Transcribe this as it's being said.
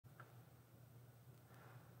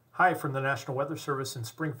Hi from the National Weather Service in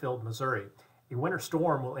Springfield, Missouri. A winter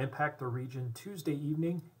storm will impact the region Tuesday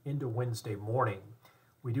evening into Wednesday morning.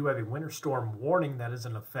 We do have a winter storm warning that is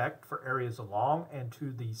in effect for areas along and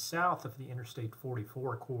to the south of the Interstate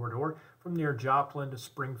 44 corridor from near Joplin to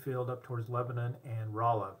Springfield up towards Lebanon and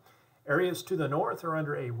Rolla. Areas to the north are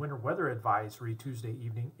under a winter weather advisory Tuesday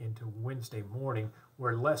evening into Wednesday morning,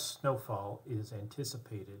 where less snowfall is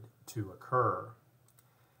anticipated to occur.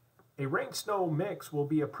 A rain-snow mix will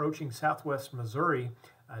be approaching southwest Missouri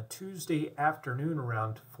Tuesday afternoon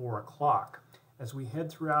around 4 o'clock. As we head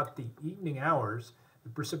throughout the evening hours, the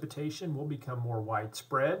precipitation will become more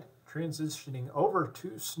widespread, transitioning over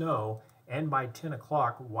to snow, and by 10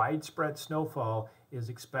 o'clock, widespread snowfall is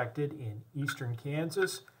expected in eastern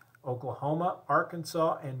Kansas, Oklahoma,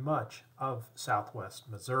 Arkansas, and much of southwest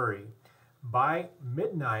Missouri. By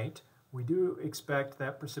midnight, we do expect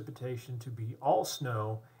that precipitation to be all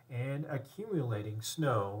snow, and accumulating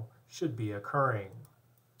snow should be occurring.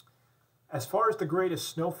 As far as the greatest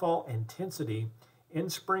snowfall intensity, in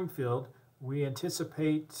Springfield, we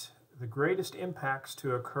anticipate the greatest impacts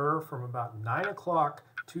to occur from about 9 o'clock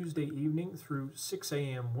Tuesday evening through 6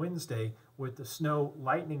 a.m. Wednesday, with the snow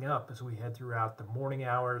lightening up as we head throughout the morning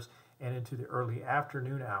hours and into the early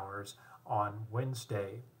afternoon hours on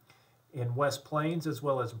Wednesday. In West Plains as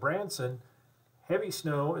well as Branson, heavy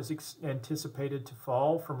snow is anticipated to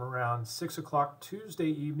fall from around 6 o'clock Tuesday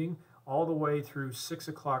evening all the way through 6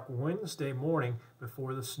 o'clock Wednesday morning,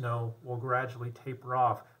 before the snow will gradually taper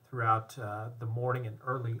off throughout the morning and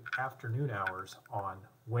early afternoon hours on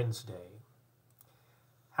Wednesday.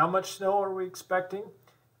 How much snow are we expecting?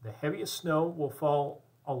 The heaviest snow will fall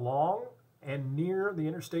along and near the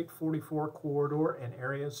Interstate 44 corridor and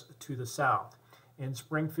areas to the south. In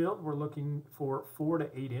Springfield, we're looking for 4 to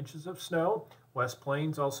 8 inches of snow. West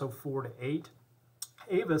Plains also 4 to 8.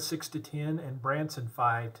 Ava 6 to 10, and Branson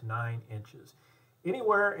 5 to 9 inches.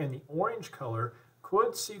 Anywhere in the orange color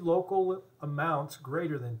could see local amounts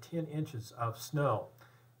greater than 10 inches of snow.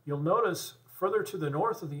 You'll notice further to the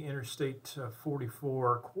north of the Interstate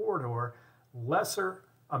 44 corridor, lesser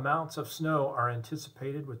amounts of snow are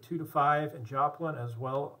anticipated, with 2 to 5 in Joplin, as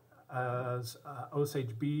well as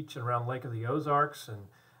Osage Beach and around Lake of the Ozarks, and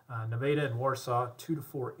Nevada and Warsaw, 2 to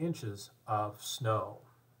 4 inches of snow.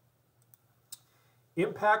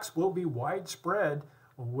 Impacts will be widespread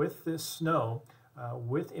with this snow,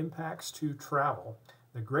 with impacts to travel.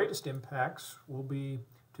 The greatest impacts will be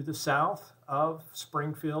to the south of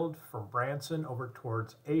Springfield from Branson over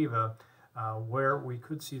towards Ava, where we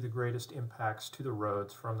could see the greatest impacts to the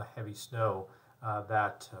roads from the heavy snow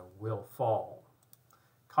that will fall.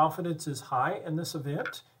 Confidence is high in this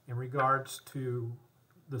event in regards to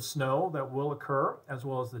the snow that will occur, as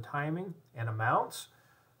well as the timing and amounts.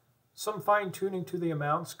 Some fine-tuning to the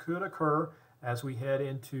amounts could occur as we head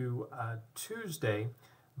into Tuesday,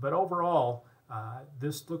 but overall,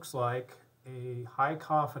 this looks like a high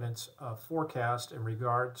confidence forecast in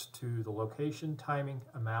regards to the location, timing,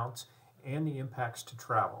 amounts, and the impacts to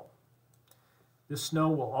travel. This snow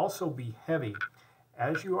will also be heavy.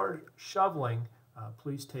 As you are shoveling,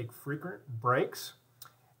 please take frequent breaks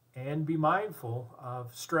and be mindful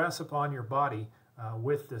of stress upon your body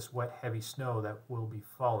with this wet, heavy snow that will be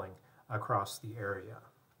falling across the area.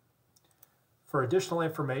 For additional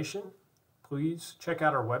information, please check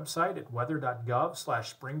out our website at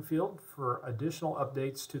weather.gov/Springfield for additional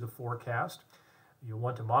updates to the forecast. You'll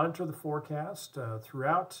want to monitor the forecast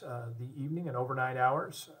throughout the evening and overnight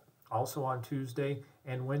hours, also on Tuesday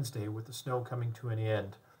and Wednesday, with the snow coming to an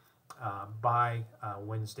end by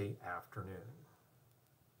Wednesday afternoon.